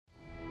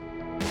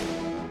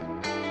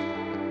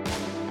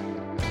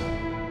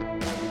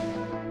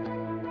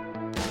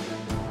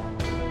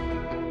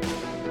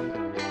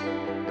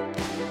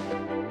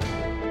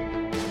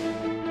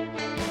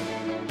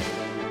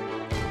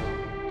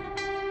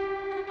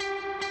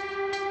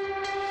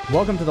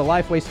Welcome to the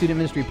Lifeway Student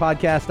Ministry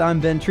Podcast. I'm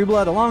Ben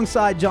Trueblood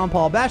alongside John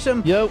Paul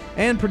Basham. Yo.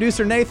 And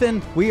producer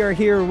Nathan. We are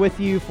here with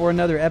you for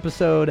another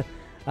episode.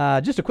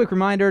 Just a quick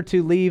reminder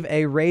to leave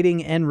a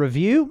rating and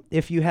review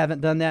if you haven't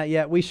done that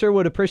yet. We sure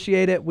would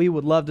appreciate it. We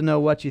would love to know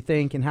what you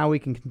think and how we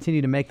can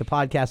continue to make the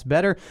podcast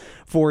better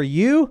for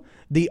you,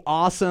 the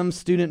awesome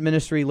student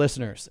ministry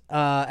listeners.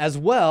 As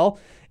well,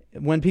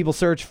 when people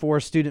search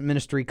for student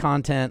ministry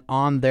content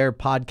on their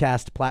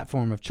podcast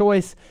platform of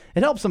choice,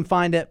 it helps them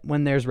find it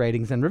when there's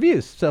ratings and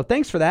reviews. So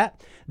thanks for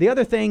that. The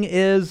other thing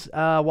is,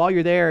 while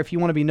you're there, if you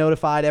want to be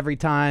notified every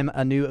time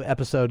a new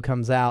episode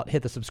comes out,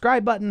 hit the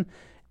subscribe button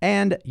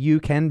and you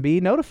can be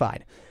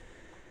notified.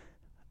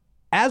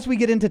 As we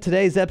get into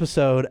today's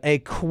episode, a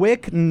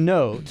quick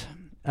note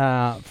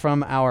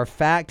from our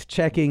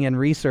fact-checking and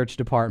research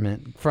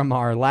department from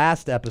our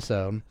last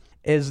episode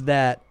is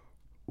that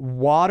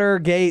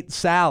Watergate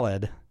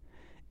salad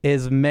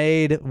is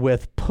made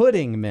with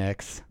pudding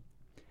mix,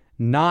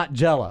 not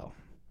Jell-O.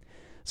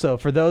 So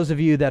for those of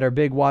you that are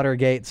big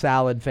Watergate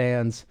salad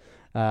fans,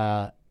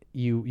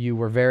 you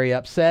were very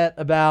upset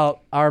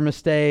about our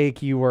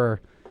mistake. You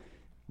were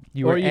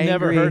angry.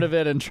 Never heard of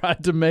it and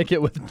tried to make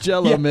it with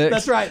Jell-O mix.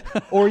 That's right.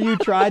 Or you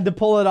tried to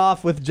pull it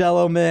off with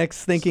Jell-O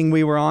mix, thinking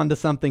we were on to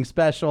something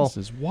special. This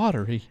is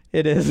watery.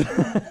 It is.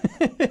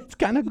 It's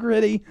kind of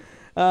gritty.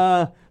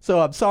 So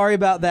I'm sorry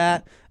about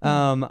that.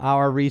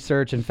 Our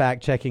research and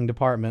fact-checking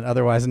department,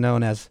 otherwise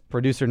known as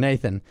producer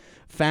Nathan,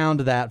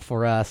 found that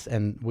for us,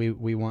 and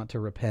we want to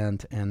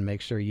repent and make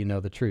sure you know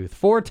the truth.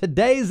 For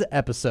today's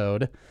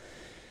episode,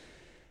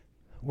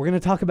 we're going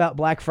to talk about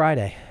Black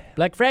Friday.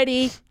 Black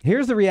Friday.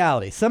 Here's the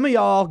reality. Some of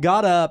y'all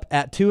got up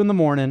at 2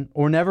 a.m.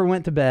 or never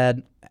went to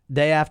bed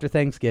day after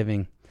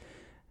Thanksgiving,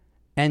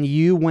 and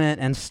you went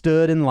and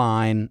stood in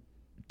line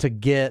to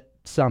get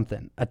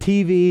something. A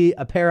TV,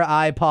 a pair of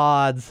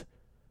iPods.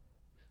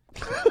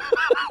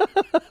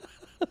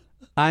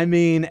 I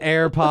mean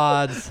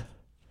AirPods.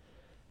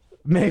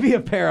 Maybe a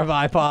pair of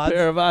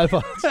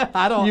iPods.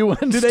 I don't. You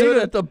went and stood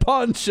at the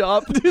pawn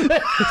shop. Do they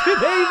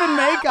even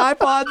make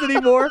iPods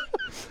anymore?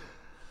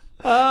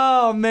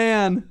 Oh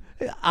man,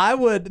 I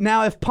would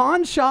now if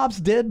pawn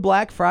shops did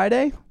Black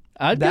Friday.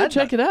 I'd go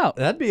check it out.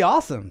 That'd be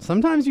awesome.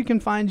 Sometimes you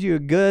can find you a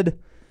good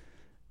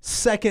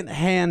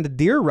second-hand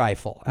deer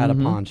rifle at a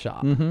pawn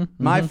shop.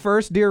 My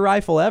first deer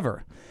rifle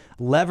ever,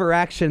 lever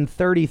action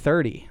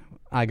 30-30,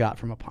 I got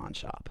from a pawn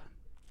shop.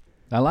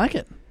 I like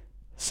it.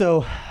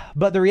 So,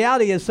 but the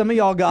reality is some of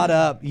y'all got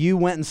up, you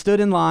went and stood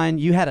in line,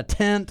 you had a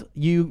tent,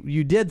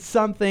 you did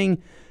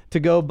something to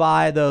go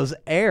buy those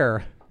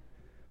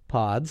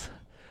AirPods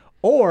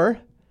or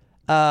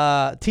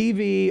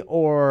TV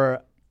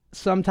or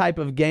some type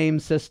of game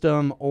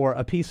system or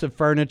a piece of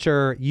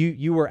furniture.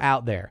 You were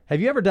out there.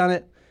 Have you ever done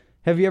it?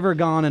 Have you ever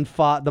gone and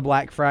fought the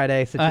Black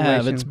Friday situation? I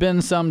have. It's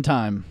been some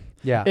time.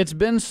 Yeah. It's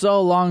been so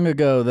long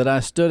ago that I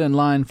stood in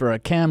line for a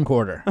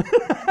camcorder.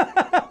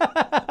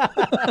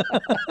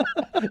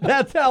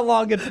 That's how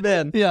long it's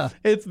been. Yeah.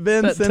 It's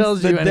been that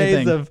since the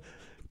days of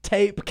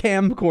tape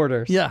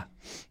camcorders. Yeah.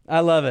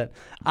 I love it.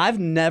 I've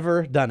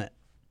never done it.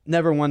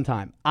 Never one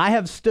time. I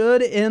have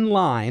stood in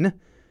line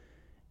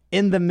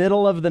in the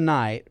middle of the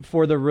night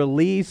for the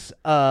release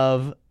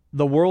of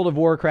the World of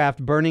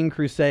Warcraft Burning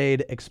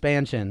Crusade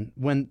expansion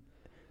when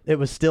it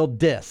was still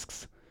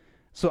discs.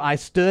 So I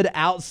stood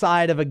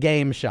outside of a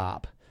game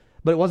shop,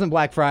 but it wasn't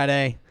Black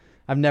Friday.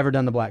 I've never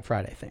done the Black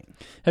Friday thing.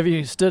 Have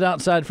you stood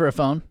outside for a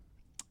phone?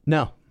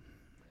 No.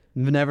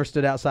 I've never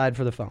stood outside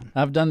for the phone.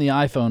 I've done the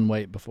iPhone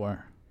wait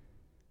before.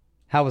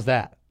 How was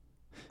that?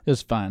 It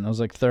was fine. I was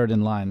like third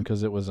in line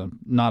because it was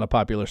not a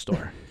popular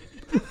store.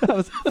 That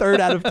was 3rd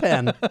out of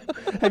 10.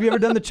 Have you ever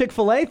done the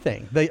Chick-fil-A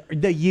thing?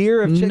 The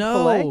year of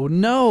Chick-fil-A?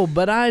 No,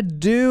 but I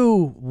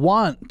do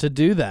want to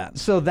do that.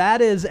 So that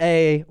is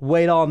a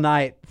wait all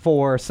night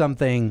for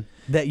something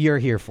that you're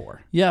here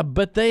for. Yeah,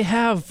 but they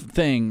have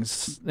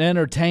things,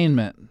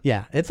 entertainment.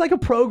 Yeah, it's like a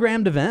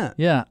programmed event.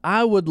 Yeah,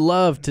 I would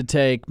love to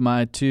take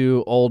my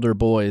 2 older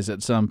boys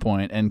at some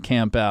point and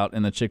camp out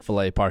in the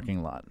Chick-fil-A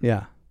parking lot.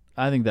 Yeah.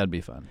 I think that'd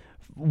be fun.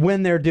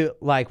 When they're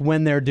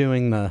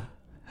doing the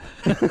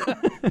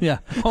yeah,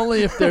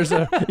 only if there's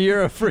a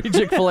year of free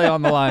Chick-fil-A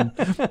on the line.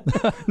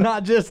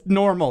 Not just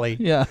normally.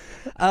 Yeah.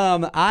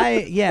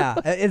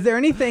 Is there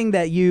anything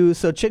that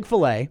so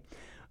Chick-fil-A,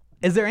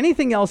 is there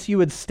anything else you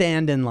would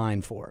stand in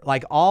line for?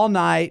 Like all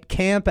night,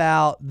 camp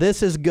out,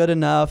 this is good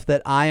enough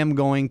that I am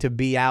going to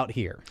be out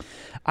here.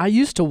 I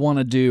used to want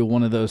to do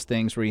one of those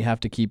things where you have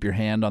to keep your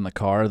hand on the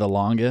car the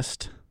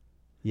longest.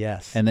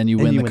 Yes. And then you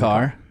win the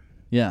car.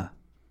 Yeah.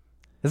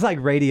 It's like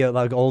radio,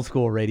 like old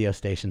school radio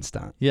station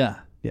stunt. Yeah.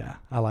 Yeah,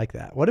 I like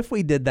that. What if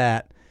we did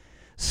that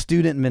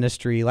student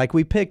ministry? Like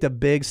we picked a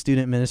big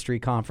student ministry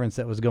conference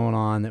that was going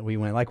on that we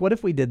went. Like what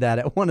if we did that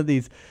at one of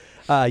these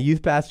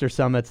youth pastor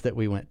summits that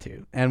we went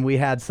to and we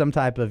had some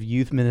type of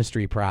youth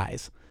ministry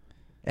prize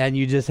and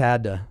you just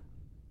had to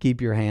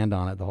keep your hand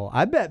on it the whole.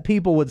 I bet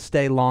people would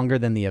stay longer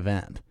than the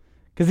event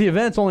Because the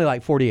event's only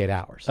like 48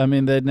 hours. I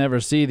mean, they'd never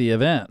see the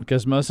event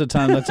because most of the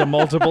time that's a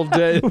multiple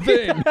day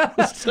thing.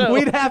 So.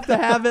 We'd have to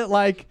have it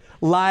like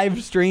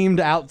live streamed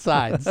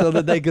outside so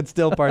that they could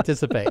still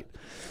participate.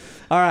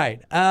 All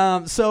right.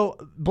 So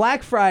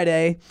Black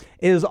Friday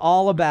is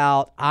all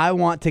about, I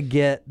want to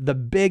get the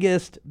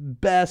biggest,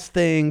 best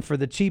thing for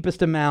the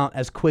cheapest amount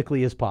as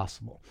quickly as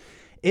possible.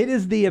 It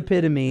is the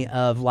epitome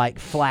of like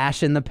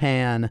flash in the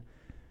pan.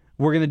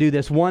 We're going to do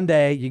this one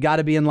day. You got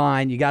to be in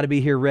line. You got to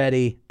be here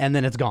ready. And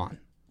then it's gone.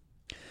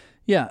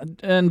 Yeah.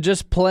 And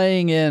just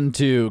playing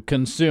into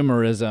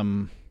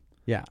consumerism.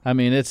 Yeah. I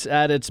mean, it's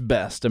at its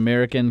best,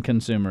 American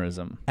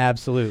consumerism.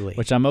 Absolutely.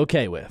 Which I'm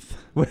okay with.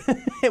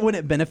 When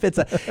it benefits.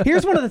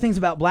 Here's one of the things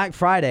about Black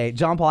Friday.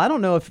 John Paul, I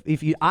don't know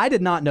if you, I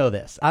did not know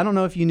this. I don't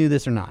know if you knew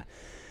this or not.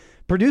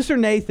 Producer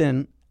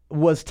Nathan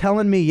was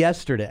telling me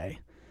yesterday,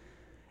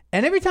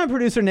 and every time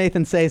Producer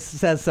Nathan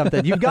says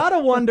something, you've got to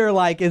wonder,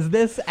 like, is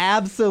this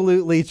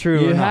absolutely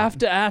true? You have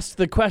to ask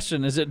the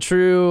question, is it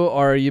true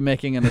or are you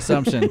making an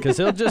assumption? Because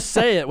he'll just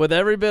say it with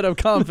every bit of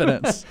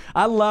confidence.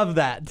 I love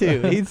that,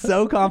 too. He's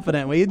so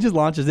confident. He just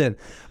launches in.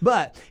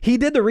 But he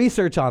did the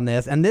research on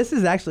this, and this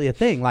is actually a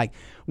thing. Like,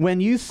 when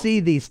you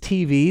see these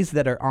TVs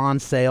that are on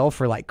sale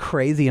for, like,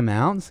 crazy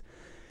amounts,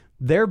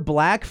 they're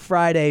Black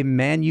Friday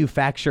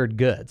manufactured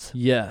goods.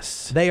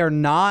 Yes. They are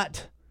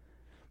not,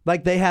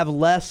 like, they have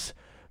less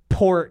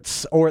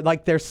ports, or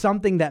like there's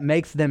something that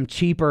makes them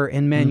cheaper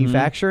in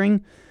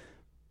manufacturing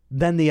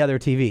than the other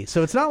TV.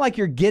 So it's not like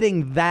you're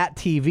getting that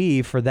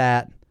TV for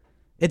that.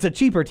 It's a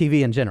cheaper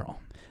TV in general.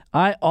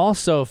 I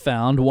also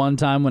found one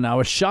time when I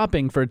was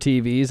shopping for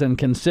TVs and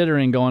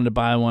considering going to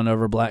buy one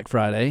over Black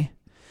Friday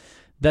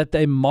that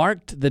they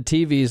marked the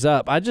TVs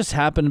up. I just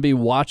happened to be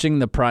watching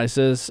the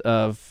prices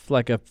of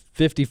like a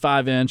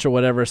 55-inch or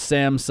whatever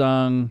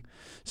Samsung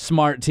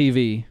smart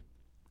TV,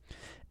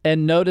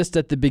 and noticed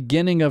at the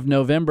beginning of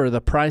November, the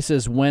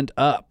prices went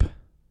up.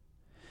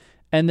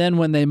 And then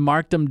when they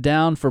marked them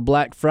down for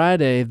Black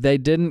Friday, they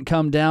didn't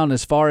come down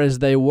as far as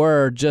they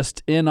were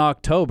just in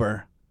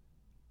October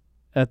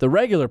at the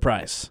regular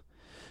price.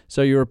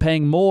 So you were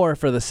paying more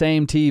for the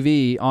same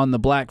TV on the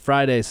Black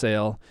Friday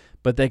sale,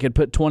 but they could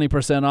put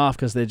 20% off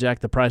because they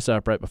jacked the price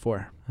up right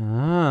before.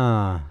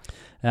 Ah.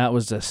 That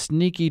was a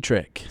sneaky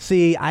trick.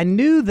 See, I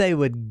knew they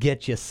would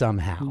get you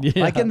somehow.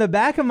 Yeah. Like in the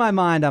back of my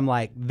mind, I'm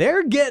like,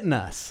 they're getting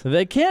us.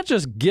 They can't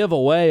just give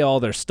away all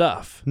their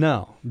stuff.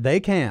 No,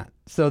 they can't.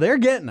 So they're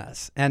getting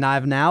us. And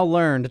I've now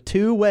learned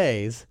 2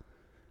 ways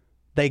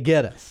they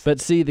get us. But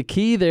see, the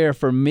key there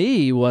for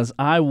me was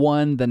I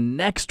won the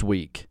next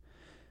week.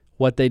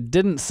 What they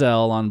didn't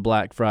sell on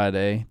Black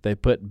Friday, they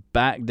put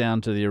back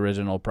down to the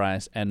original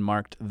price and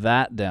marked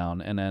that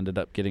down and ended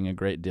up getting a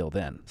great deal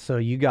then. So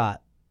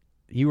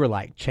you were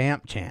like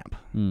champ.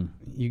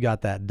 You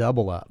got that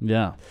double up.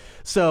 Yeah.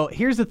 So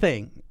here's the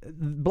thing.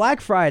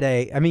 Black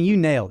Friday, I mean, you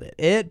nailed it.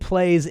 It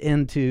plays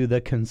into the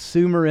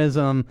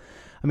consumerism.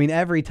 I mean,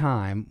 every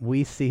time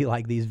we see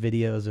like these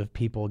videos of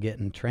people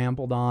getting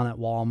trampled on at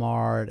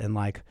Walmart and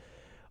like,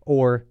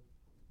 or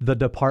the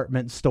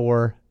department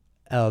store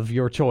of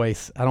your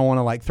choice. I don't want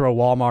to like throw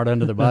Walmart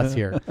under the bus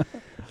here,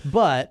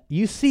 but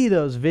you see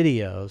those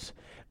videos.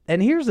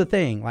 And here's the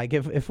thing, like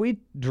if we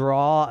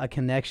draw a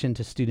connection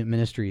to student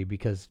ministry,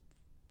 because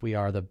we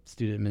are the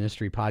student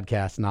ministry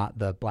podcast, not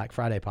the Black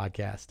Friday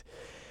podcast,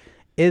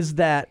 is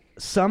that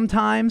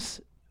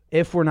sometimes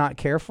if we're not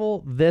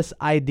careful, this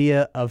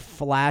idea of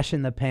flash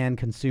in the pan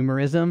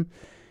consumerism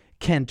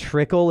can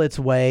trickle its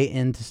way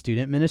into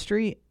student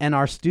ministry, and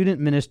our student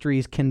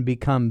ministries can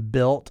become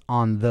built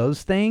on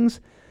those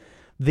things,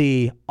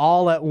 the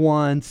all at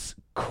once,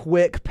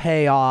 quick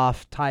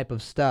payoff type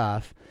of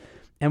stuff.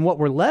 And what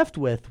we're left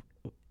with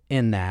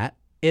in that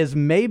is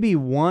maybe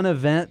one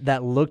event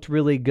that looked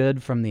really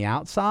good from the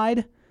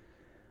outside,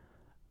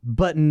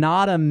 but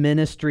not a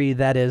ministry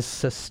that is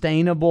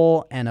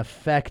sustainable and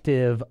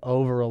effective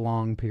over a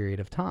long period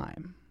of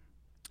time.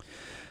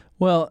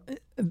 Well,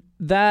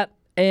 that,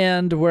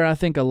 and where I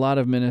think a lot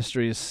of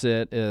ministries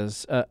sit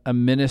is a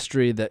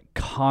ministry that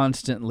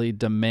constantly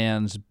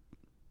demands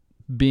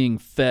being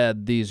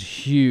fed these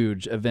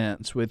huge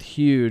events with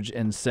huge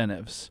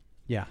incentives.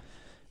 Yeah.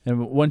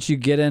 And once you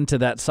get into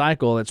that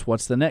cycle, it's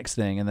what's the next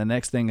thing? And the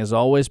next thing is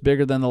always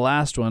bigger than the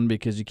last one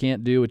because you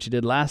can't do what you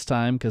did last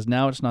time because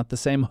now it's not the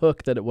same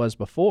hook that it was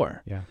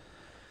before. Yeah.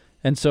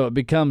 And so it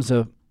becomes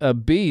a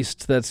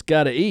beast that's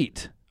got to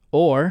eat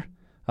or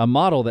a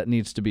model that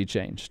needs to be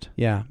changed.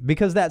 Yeah,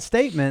 because that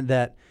statement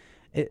that,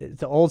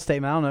 it's an old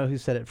statement, I don't know who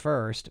said it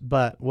first,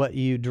 but what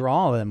you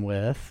draw them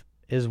with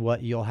is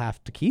what you'll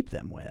have to keep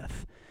them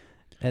with.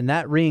 And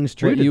that rings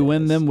true. What to you this.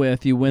 win them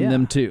with, you win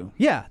them too.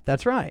 Yeah,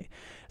 that's right.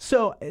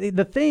 So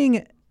the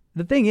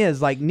thing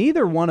is, like,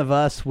 neither one of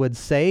us would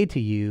say to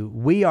you,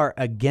 we are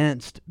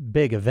against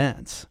big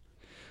events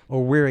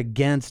or we're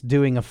against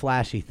doing a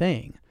flashy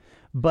thing.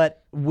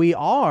 But we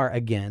are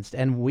against,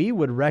 and we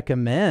would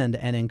recommend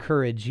and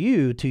encourage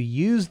you to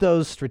use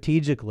those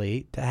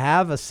strategically, to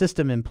have a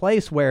system in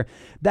place where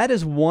that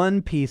is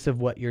one piece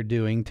of what you're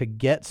doing to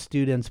get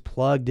students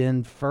plugged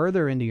in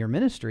further into your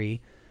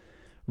ministry,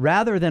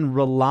 rather than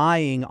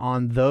relying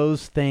on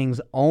those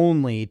things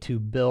only to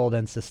build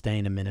and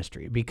sustain a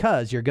ministry,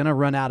 because you're going to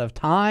run out of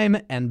time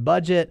and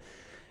budget.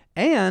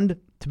 And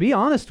to be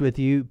honest with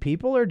you,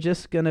 people are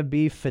just going to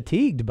be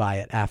fatigued by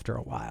it after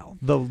a while.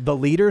 The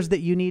leaders that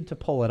you need to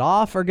pull it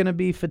off are going to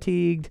be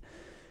fatigued.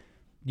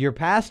 Your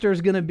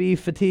pastor's going to be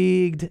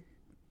fatigued.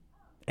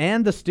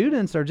 And the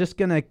students are just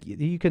going to,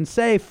 you can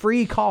say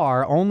free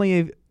car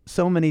only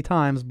so many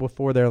times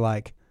before they're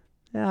like,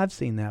 yeah, I've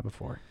seen that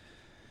before.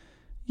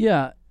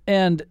 Yeah,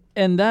 and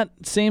that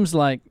seems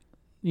like,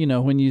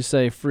 when you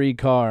say free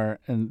car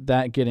and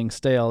that getting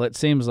stale, it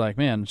seems like,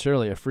 man,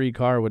 surely a free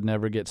car would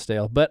never get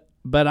stale. But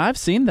I've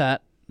seen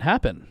that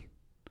happen.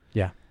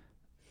 Yeah.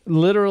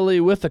 Literally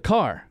with a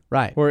car.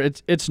 Right. Where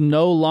it's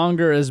no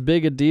longer as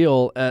big a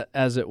deal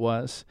as it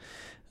was.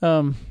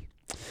 What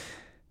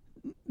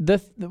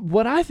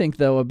I think,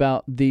 though,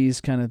 about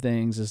these kind of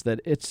things is that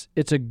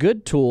it's a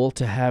good tool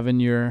to have in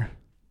your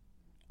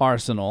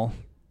arsenal.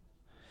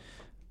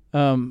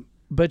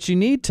 But you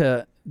need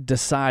to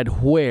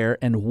decide where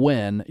and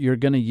when you're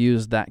going to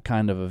use that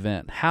kind of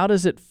event. How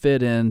does it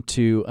fit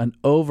into an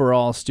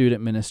overall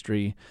student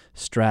ministry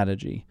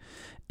strategy?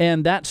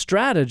 And that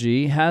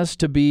strategy has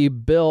to be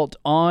built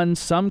on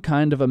some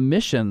kind of a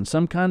mission,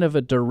 some kind of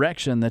a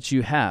direction that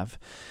you have.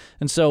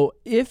 And so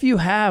if you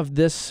have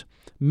this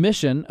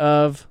mission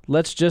of,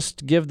 let's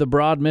just give the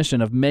broad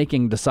mission of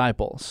making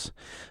disciples,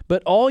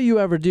 but all you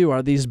ever do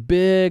are these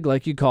big,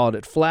 like you called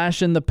it,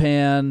 flash in the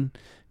pan,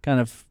 kind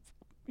of,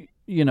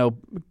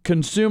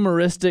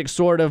 consumeristic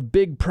sort of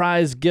big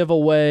prize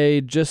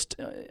giveaway, just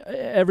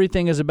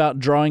everything is about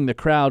drawing the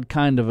crowd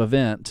kind of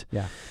event,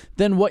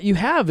 then what you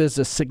have is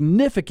a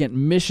significant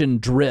mission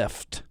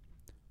drift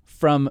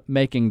from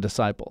making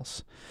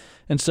disciples.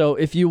 And so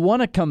if you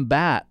want to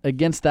combat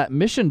against that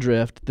mission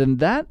drift, then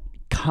that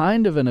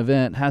kind of an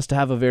event has to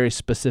have a very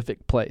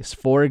specific place.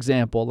 For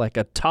example, like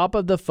a top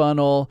of the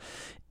funnel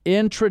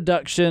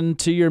introduction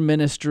to your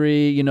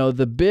ministry,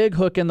 the big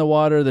hook in the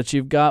water that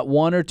you've got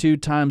 1 or 2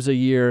 times a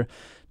year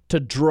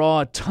to draw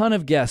a ton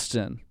of guests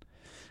in.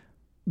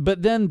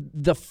 But then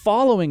the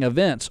following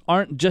events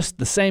aren't just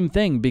the same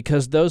thing,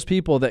 because those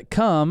people that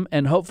come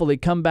and hopefully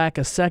come back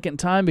a second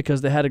time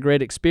because they had a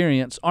great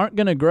experience aren't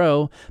going to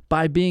grow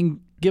by being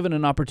given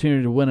an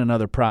opportunity to win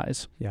another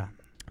prize. Yeah.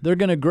 They're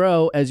going to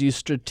grow as you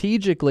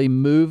strategically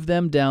move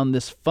them down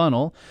this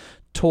funnel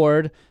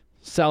toward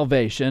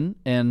salvation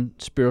and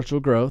spiritual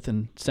growth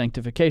and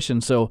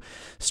sanctification. So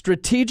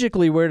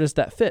strategically, where does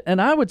that fit?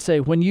 And I would say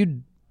when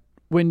you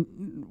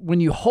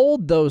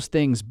hold those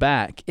things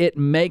back, it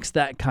makes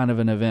that kind of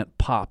an event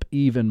pop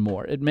even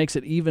more. It makes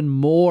it even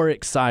more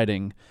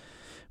exciting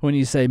when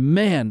you say,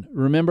 man,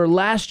 remember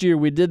last year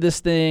we did this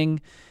thing,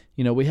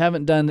 we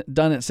haven't done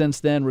it since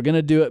then. We're going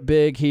to do it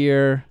big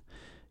here.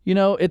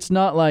 It's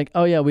not like,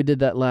 oh yeah, we did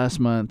that last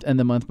month and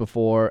the month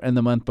before and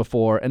the month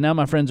before, and now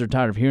my friends are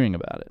tired of hearing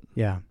about it.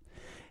 Yeah.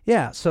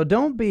 Yeah, so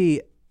don't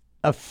be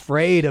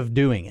afraid of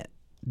doing it.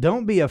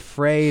 Don't be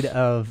afraid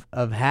of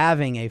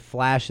having a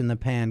flash in the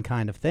pan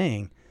kind of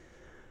thing.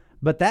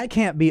 But that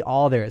can't be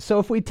all there is. So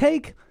if we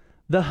take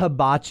the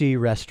Hibachi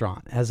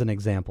restaurant as an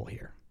example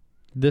here.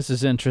 This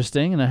is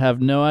interesting, and I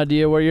have no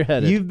idea where you're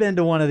headed. You've been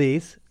to one of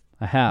these.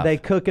 I have. They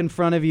cook in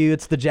front of you.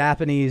 It's the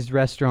Japanese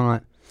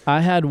restaurant. I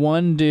had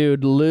one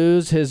dude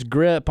lose his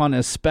grip on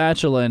his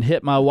spatula and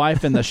hit my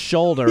wife in the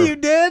shoulder. You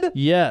did?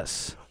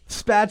 Yes.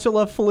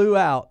 Spatula flew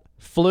out.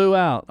 Flew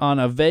out on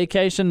a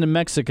vacation to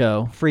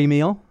Mexico. Free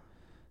meal?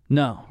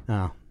 No.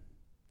 Oh.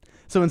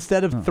 So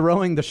instead of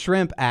throwing the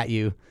shrimp at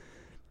you,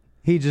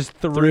 he just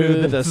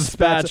threw the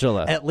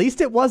spatula. At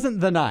least it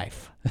wasn't the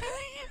knife.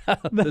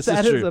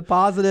 That is a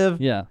positive.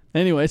 Yeah.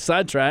 Anyway,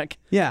 sidetrack.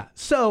 Yeah.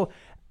 So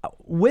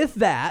with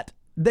that,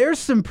 there's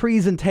some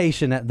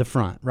presentation at the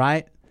front,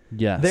 right?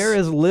 Yes. There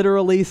is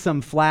literally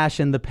some flash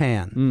in the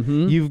pan.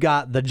 Mm-hmm. You've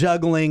got the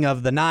juggling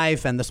of the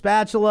knife and the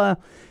spatula.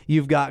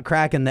 You've got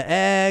cracking the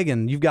egg,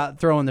 and you've got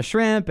throwing the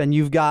shrimp, and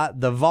you've got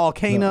the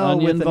volcano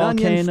with an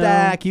onion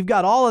stack. You've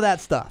got all of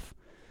that stuff.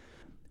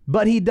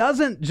 But he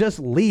doesn't just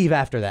leave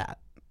after that.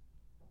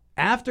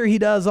 After he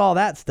does all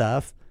that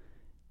stuff,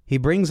 he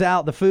brings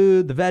out the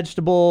food, the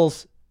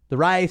vegetables, the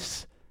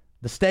rice,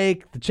 the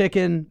steak, the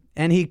chicken,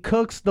 and he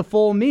cooks the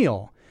full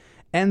meal.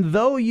 And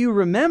though you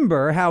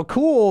remember how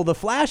cool the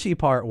flashy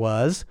part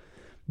was,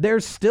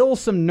 there's still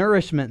some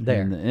nourishment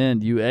there. In the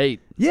end, you ate.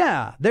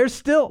 Yeah, there's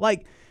still,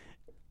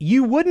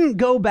 you wouldn't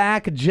go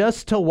back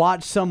just to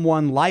watch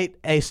someone light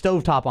a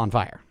stovetop on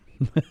fire.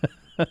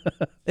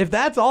 If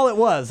that's all it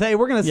was, hey,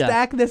 we're going to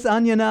stack this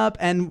onion up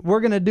and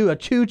we're going to do a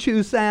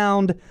choo-choo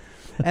sound,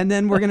 and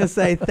then we're going to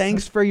say,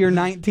 thanks for your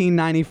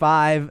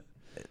 $19.95.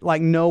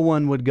 No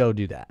one would go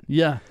do that.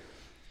 Yeah.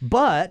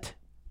 But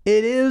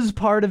it is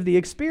part of the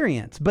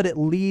experience, but it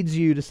leads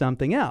you to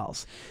something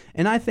else.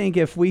 And I think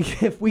if we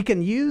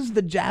can use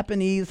the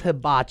Japanese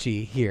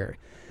hibachi here,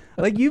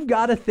 you've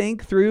got to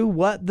think through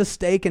what the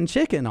steak and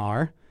chicken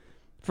are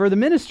for the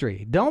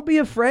ministry. Don't be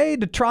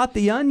afraid to trot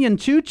the onion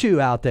choo-choo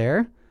out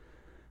there.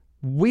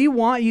 we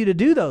want you to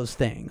do those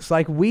things.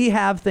 Like, we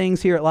have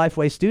things here at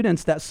Lifeway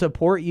Students that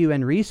support you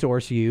and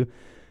resource you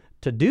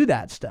to do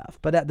that stuff.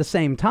 But at the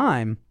same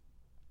time,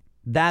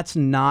 that's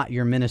not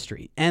your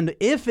ministry. And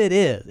if it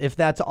is, if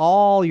that's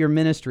all your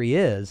ministry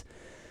is,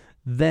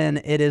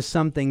 then it is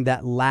something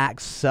that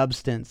lacks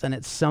substance, and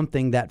it's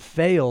something that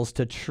fails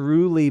to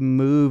truly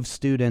move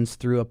students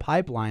through a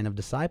pipeline of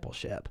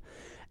discipleship.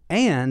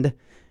 And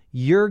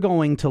you're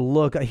going to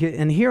look,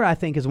 and here I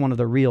think is one of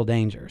the real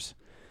dangers.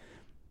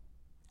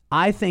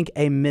 I think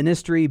a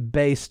ministry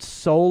based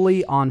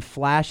solely on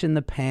flash in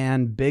the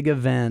pan, big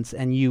events,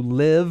 and you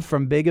live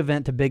from big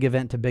event to big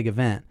event to big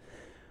event,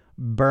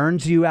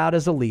 burns you out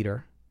as a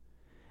leader.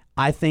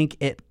 I think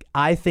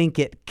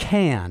it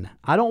can.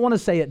 I don't want to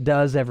say it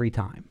does every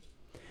time,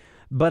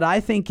 but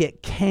I think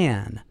it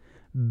can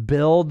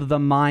build the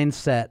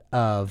mindset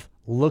of,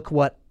 look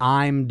what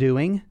I'm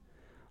doing,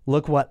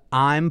 look what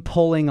I'm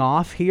pulling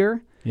off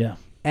here. Yeah.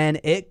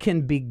 And it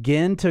can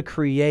begin to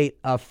create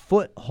a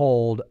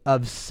foothold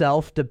of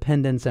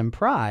self-dependence and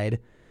pride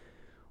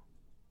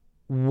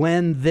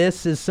when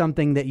this is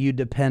something that you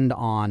depend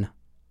on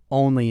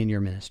only in your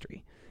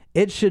ministry.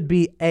 It should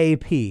be a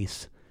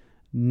piece,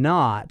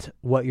 not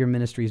what your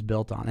ministry is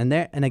built on.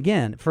 And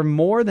again, for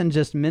more than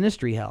just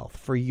ministry health,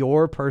 for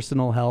your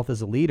personal health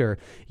as a leader,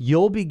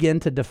 you'll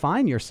begin to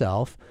define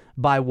yourself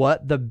by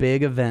what the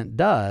big event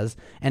does.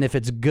 And if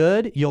it's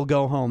good, you'll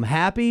go home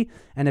happy.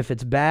 And if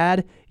it's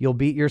bad, you'll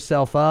beat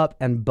yourself up,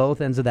 and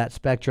both ends of that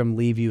spectrum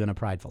leave you in a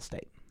prideful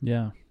state.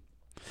 Yeah.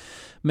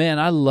 Man,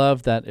 I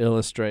love that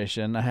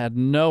illustration. I had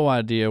no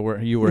idea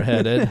where you were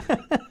headed,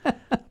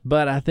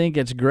 but I think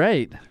it's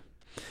great.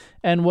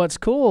 And what's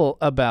cool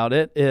about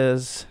it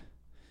is,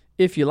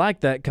 if you like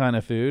that kind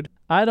of food,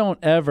 I don't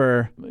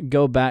ever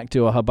go back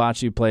to a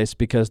hibachi place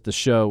because the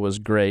show was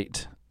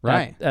great.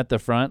 Right. At the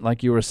front,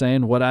 like you were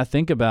saying, what I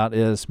think about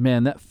is,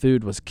 man, that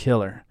food was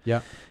killer.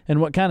 Yeah.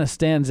 And what kind of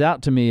stands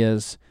out to me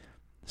is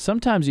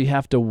sometimes you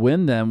have to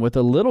win them with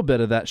a little bit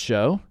of that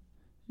show.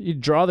 You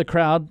draw the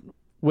crowd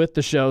with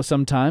the show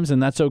sometimes,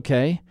 and that's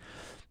okay.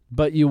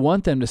 But you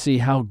want them to see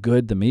how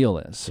good the meal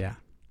is. Yeah.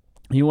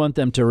 You want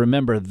them to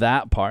remember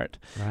that part.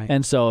 Right.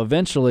 And so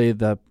eventually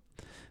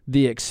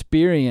the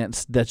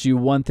experience that you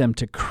want them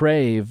to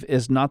crave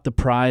is not the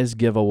prize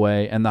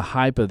giveaway and the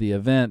hype of the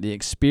event. The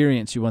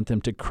experience you want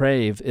them to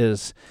crave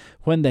is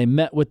when they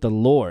met with the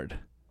Lord.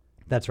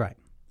 That's right.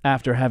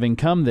 After having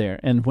come there.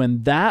 And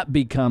when that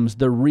becomes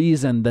the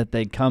reason that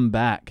they come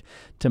back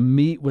to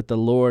meet with the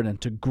Lord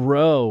and to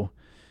grow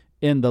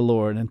in the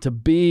Lord and to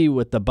be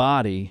with the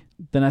body,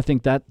 then I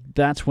think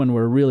that's when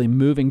we're really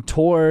moving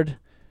toward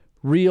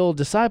real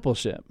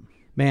discipleship.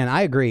 Man,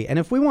 I agree. And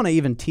if we want to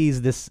even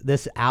tease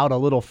this out a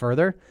little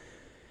further,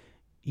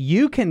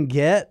 you can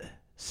get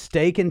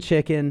steak and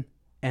chicken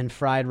and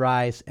fried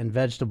rice and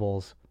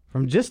vegetables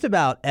from just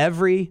about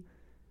every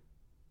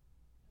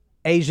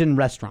Asian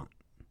restaurant.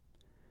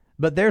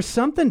 But there's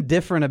something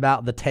different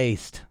about the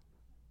taste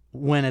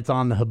when it's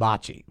on the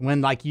hibachi.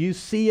 When like you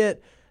see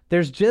it,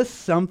 there's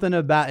just something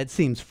about it.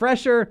 Seems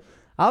fresher.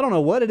 I don't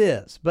know what it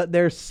is, but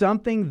there's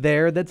something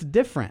there that's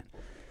different.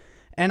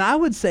 And I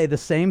would say the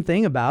same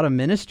thing about a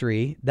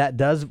ministry that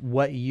does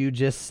what you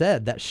just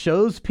said, that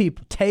shows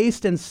people,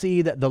 taste and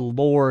see that the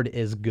Lord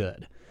is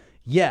good.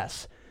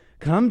 Yes,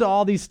 come to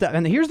all these stuff.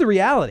 And here's the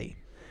reality.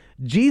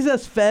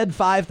 Jesus fed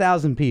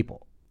 5,000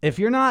 people. If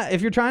you're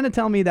trying to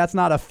tell me that's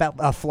not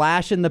a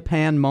flash in the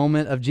pan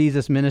moment of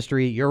Jesus'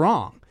 ministry, you're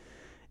wrong.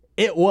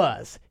 It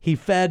was. He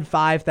fed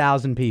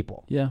 5,000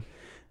 people. Yeah.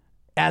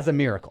 As a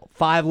miracle.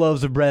 5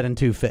 loaves of bread and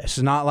 2 fish. It's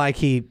not like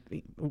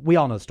we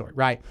all know the story,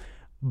 right?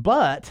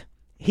 But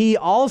he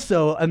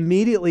also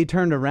immediately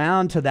turned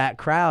around to that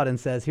crowd and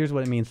says, here's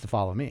what it means to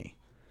follow me.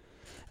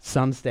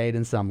 Some stayed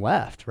and some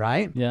left,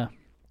 right? Yeah.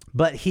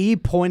 But he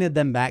pointed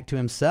them back to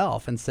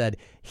himself and said,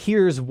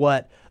 here's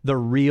what the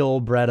real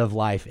bread of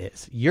life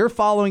is. You're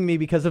following me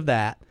because of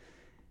that.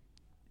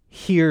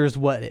 Here's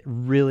what it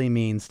really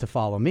means to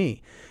follow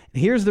me.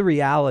 Here's the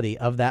reality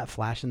of that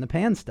flash in the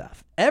pan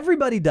stuff.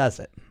 Everybody does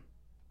it.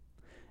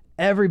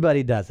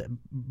 Everybody does it.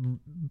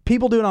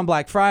 People do it on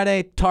Black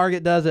Friday.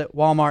 Target does it.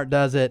 Walmart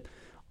does it.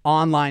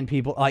 Online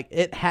people, like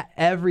it.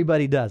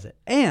 Everybody does it.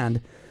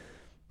 And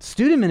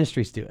student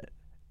ministries do it.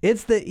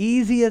 It's the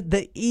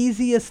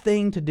easiest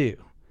thing to do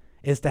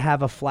is to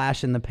have a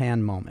flash in the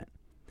pan moment.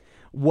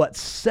 What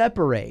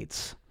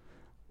separates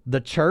the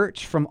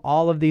church from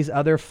all of these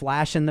other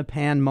flash in the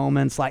pan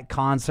moments like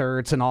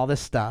concerts and all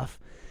this stuff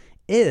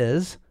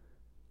is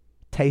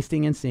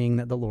tasting and seeing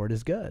that the Lord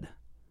is good.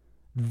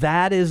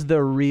 That is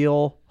the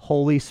real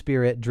Holy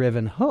Spirit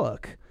driven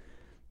hook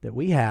that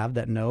we have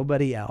that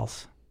nobody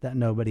else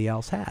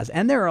has.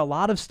 And there are a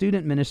lot of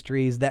student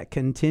ministries that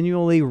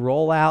continually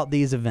roll out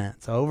these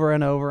events over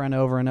and over and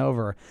over and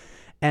over.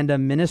 And a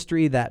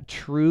ministry that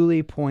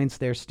truly points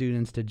their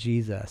students to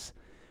Jesus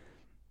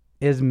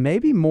is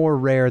maybe more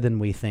rare than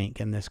we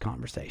think in this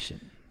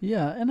conversation.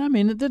 Yeah, and I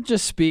mean, that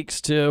just speaks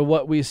to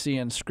what we see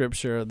in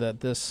Scripture,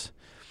 that this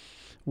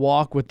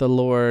walk with the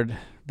Lord,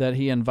 that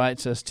he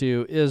invites us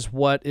to is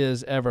what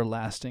is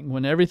everlasting.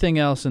 When everything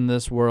else in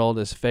this world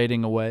is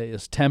fading away,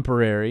 is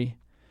temporary,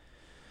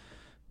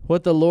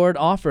 what the Lord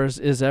offers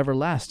is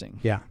everlasting.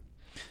 Yeah.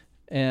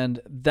 And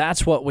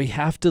that's what we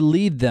have to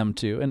lead them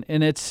to.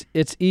 And it's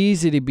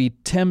easy to be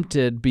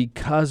tempted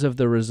because of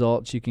the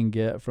results you can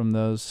get from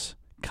those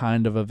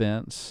kind of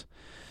events.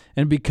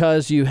 And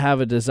because you have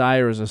a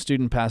desire as a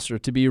student pastor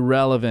to be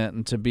relevant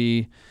and to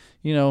be,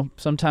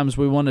 sometimes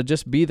we want to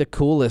just be the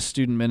coolest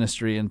student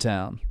ministry in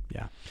town.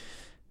 Yeah.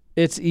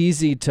 It's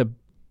easy to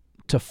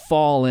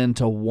fall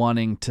into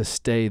wanting to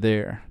stay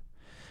there.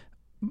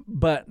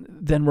 But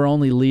then we're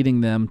only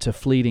leading them to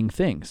fleeting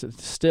things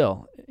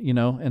still,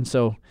 and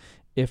so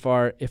if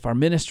our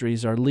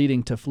ministries are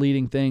leading to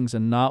fleeting things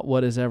and not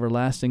what is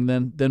everlasting,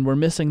 then we're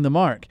missing the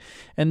mark.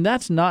 And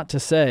that's not to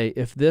say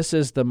if this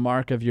is the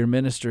mark of your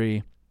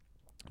ministry,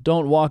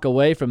 don't walk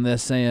away from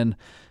this saying,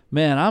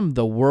 man, I'm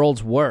the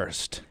world's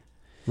worst.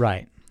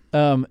 Right.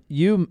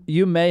 You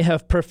may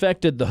have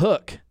perfected the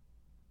hook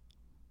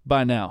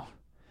by now.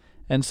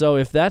 And so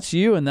if that's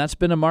you and that's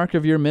been a mark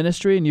of your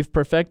ministry and you've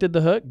perfected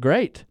the hook,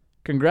 great.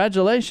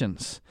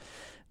 Congratulations.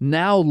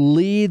 Now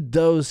lead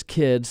those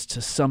kids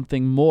to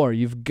something more.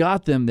 You've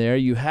got them there.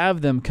 You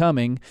have them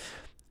coming.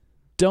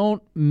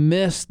 Don't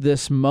miss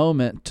this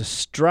moment to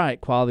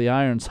strike while the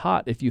iron's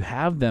hot if you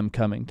have them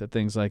coming to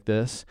things like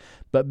this,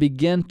 but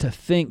begin to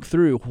think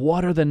through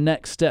what are the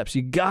next steps.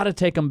 You got to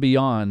take them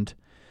beyond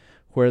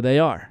where they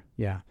are.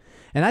 Yeah.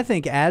 And I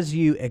think as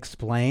you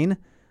explain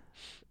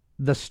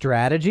the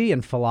strategy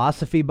and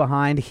philosophy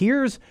behind,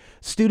 here's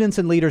students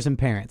and leaders and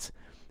parents.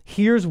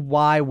 Here's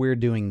why we're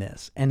doing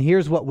this, and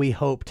here's what we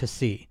hope to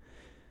see.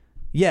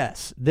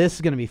 Yes, this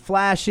is going to be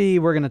flashy.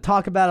 We're going to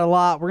talk about it a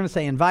lot. We're going to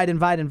say invite.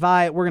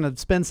 We're going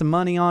to spend some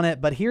money on it,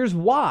 but here's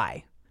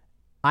why.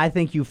 I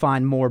think you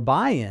find more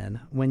buy-in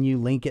when you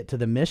link it to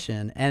the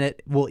mission, and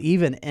it will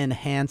even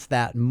enhance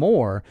that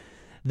more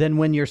than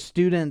when your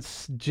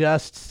students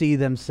just see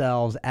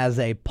themselves as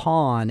a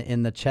pawn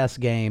in the chess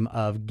game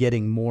of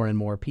getting more and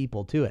more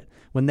people to it.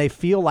 When they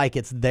feel like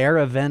it's their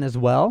event as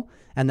well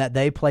and that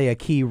they play a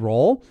key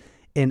role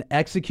in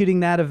executing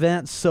that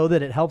event so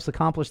that it helps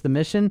accomplish the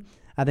mission,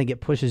 I think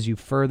it pushes you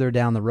further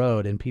down the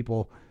road and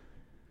people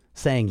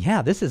saying,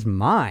 yeah, this is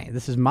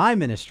my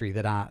ministry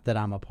that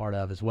I'm a part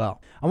of as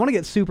well. I want to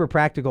get super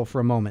practical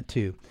for a moment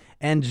too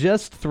and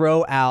just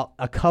throw out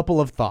a couple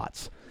of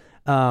thoughts.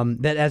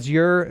 That as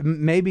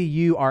maybe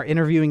you are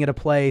interviewing at a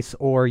place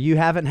or you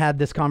haven't had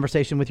this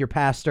conversation with your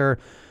pastor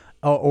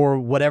or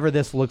whatever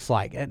this looks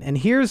like. And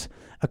here's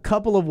a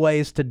couple of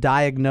ways to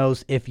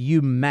diagnose if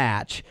you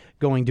match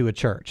going to a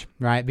church,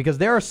 right? Because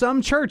there are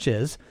some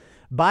churches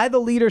by the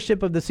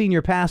leadership of the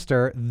senior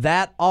pastor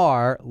that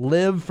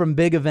live from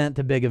big event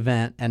to big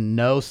event and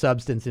no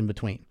substance in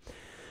between.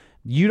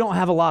 You don't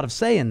have a lot of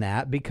say in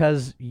that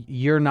because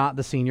you're not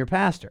the senior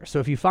pastor. So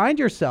if you find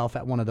yourself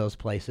at one of those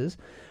places,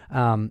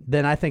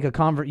 then I think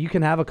you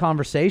can have a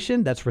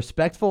conversation that's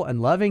respectful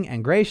and loving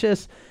and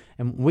gracious,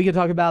 and we can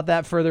talk about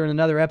that further in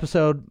another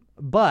episode.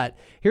 But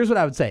here's what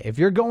I would say. If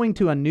you're going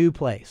to a new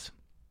place,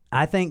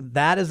 I think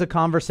that is a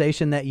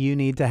conversation that you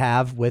need to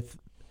have with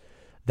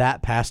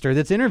that pastor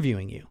that's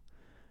interviewing you.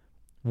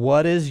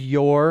 What is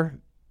your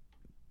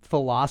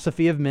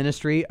philosophy of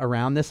ministry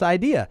around this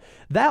idea?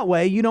 That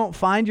way you don't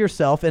find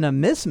yourself in a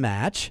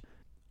mismatch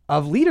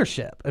of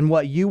leadership and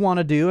what you want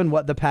to do and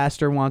what the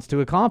pastor wants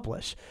to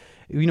accomplish.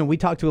 We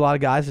talk to a lot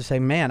of guys that say,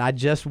 man, I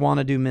just want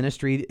to do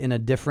ministry in a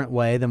different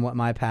way than what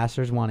my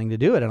pastor's wanting to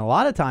do it. And a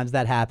lot of times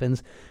that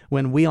happens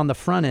when we on the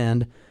front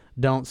end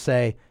don't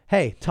say,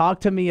 hey, talk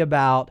to me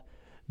about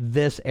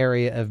this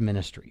area of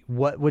ministry.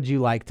 What would you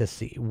like to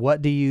see?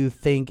 What do you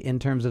think in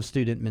terms of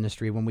student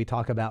ministry when we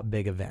talk about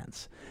big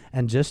events?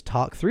 And just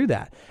talk through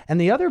that.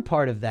 And the other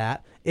part of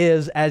that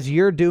is as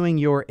you're doing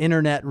your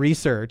internet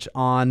research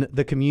on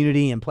the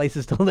community and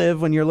places to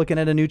live when you're looking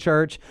at a new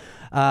church,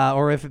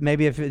 or if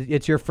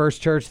it's your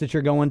first church that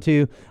you're going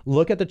to,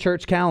 look at the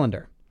church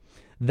calendar.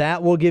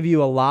 That will give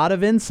you a lot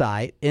of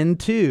insight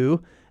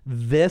into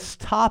this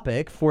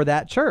topic for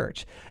that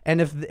church.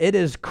 And if it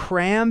is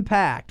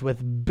cram-packed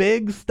with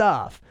big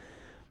stuff,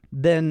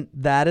 then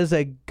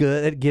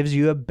it gives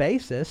you a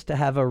basis to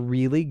have a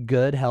really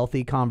good,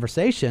 healthy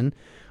conversation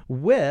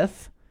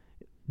with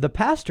the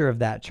pastor of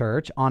that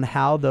church on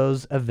how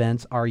those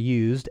events are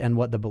used and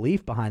what the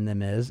belief behind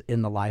them is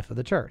in the life of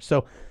the church.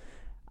 So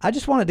I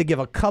just wanted to give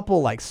a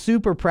couple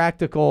super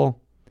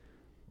practical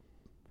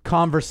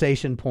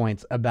conversation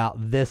points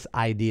about this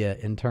idea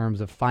in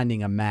terms of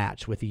finding a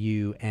match with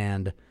you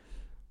and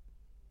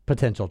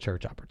potential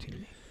church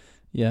opportunity.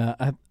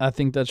 Yeah, I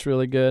think that's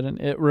really good. And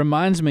it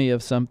reminds me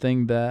of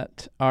something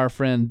that our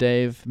friend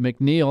Dave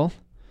McNeil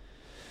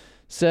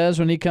says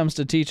when he comes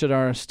to teach at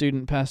our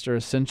Student Pastor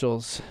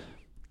Essentials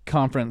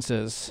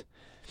conferences,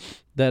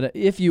 that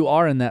if you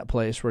are in that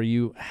place where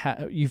you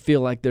feel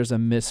like there's a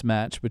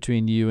mismatch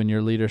between you and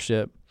your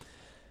leadership,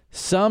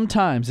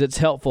 sometimes it's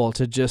helpful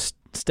to just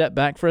step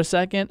back for a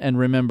second and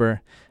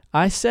remember,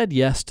 I said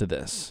yes to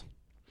this.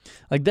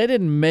 Like, they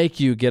didn't make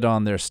you get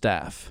on their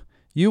staff.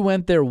 You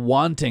went there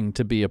wanting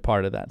to be a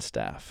part of that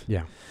staff.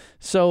 Yeah.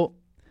 So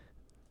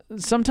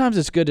sometimes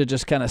it's good to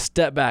just kind of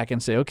step back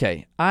and say,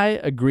 okay, I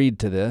agreed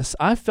to this.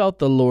 I felt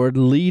the Lord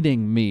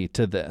leading me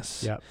to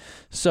this. Yep.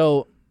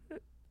 So,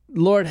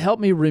 Lord, help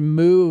me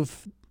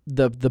remove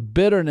the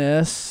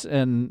bitterness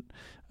and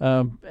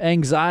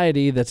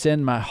anxiety that's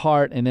in my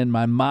heart and in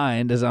my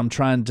mind as I'm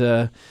trying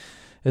to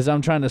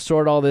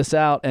sort all this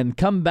out, and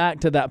come back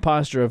to that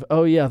posture of,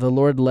 oh yeah, the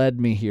Lord led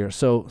me here.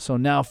 So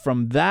now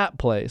from that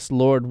place,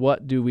 Lord,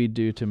 what do we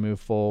do to move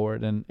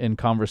forward in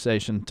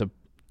conversation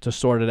to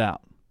sort it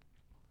out?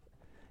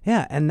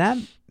 Yeah, and that,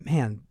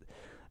 man,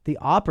 the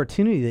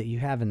opportunity that you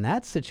have in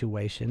that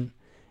situation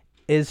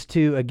is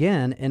to,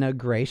 again, in a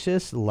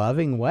gracious,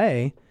 loving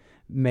way,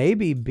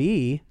 maybe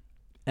be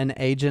an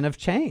agent of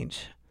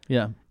change.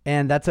 Yeah.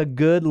 And that's a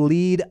good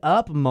lead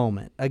up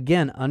moment.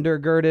 Again,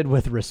 undergirded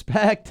with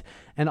respect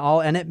and all,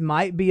 and it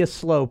might be a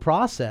slow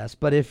process,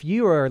 but if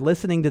you are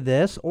listening to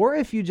this, or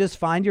if you just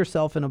find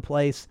yourself in a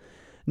place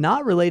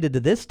not related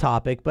to this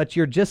topic, but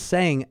you're just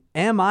saying,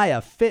 am I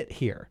a fit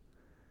here?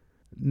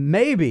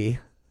 Maybe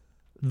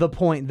the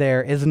point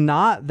there is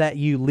not that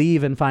you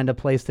leave and find a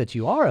place that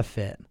you are a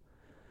fit,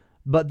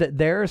 but that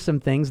there are some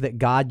things that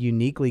God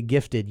uniquely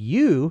gifted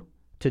you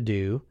to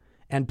do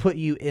and put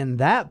you in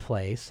that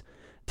place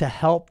to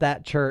help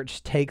that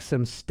church take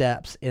some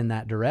steps in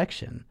that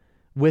direction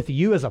with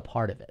you as a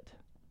part of it,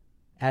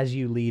 as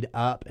you lead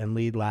up and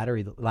lead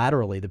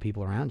laterally the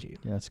people around you.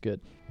 Yeah, that's good.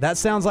 That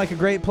sounds like a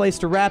great place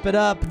to wrap it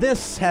up.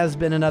 This has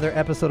been another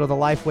episode of the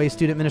Lifeway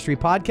Student Ministry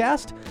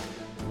Podcast.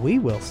 We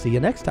will see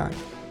you next time.